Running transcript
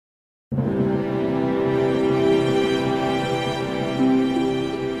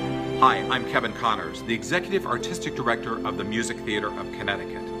Hi, I'm Kevin Connors, the Executive Artistic Director of the Music Theater of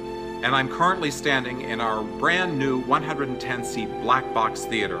Connecticut. And I'm currently standing in our brand new 110-seat Black Box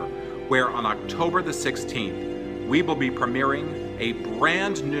Theater, where on October the 16th, we will be premiering a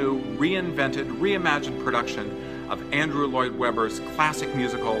brand new, reinvented, reimagined production of Andrew Lloyd Webber's classic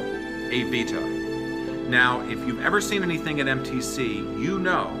musical, Evita. Now, if you've ever seen anything at MTC, you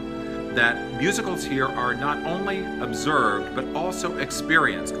know that musicals here are not only observed, but also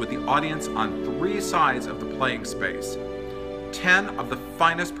experienced with the audience on three sides of the playing space. 10 of the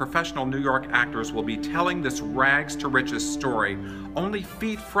finest professional New York actors will be telling this rags to riches story only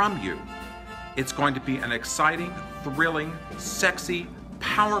feet from you. It's going to be an exciting, thrilling, sexy,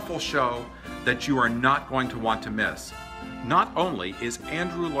 powerful show that you are not going to want to miss. Not only is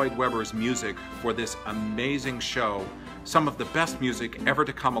Andrew Lloyd Webber's music for this amazing show some of the best music ever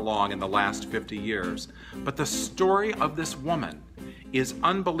to come along in the last 50 years, but the story of this woman is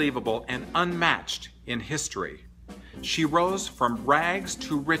unbelievable and unmatched in history. She rose from rags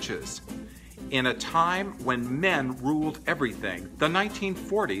to riches in a time when men ruled everything, the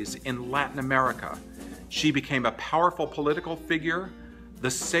 1940s in Latin America. She became a powerful political figure,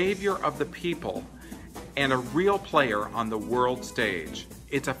 the savior of the people, and a real player on the world stage.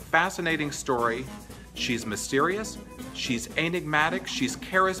 It's a fascinating story. She's mysterious, she's enigmatic, she's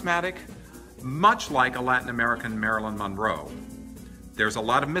charismatic, much like a Latin American Marilyn Monroe. There's a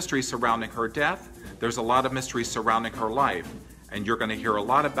lot of mystery surrounding her death, there's a lot of mystery surrounding her life, and you're going to hear a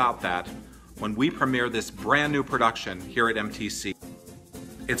lot about that when we premiere this brand new production here at MTC.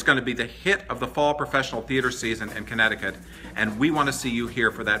 It's going to be the hit of the fall professional theater season in Connecticut, and we want to see you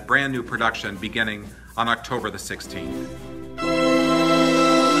here for that brand new production beginning on October the 16th.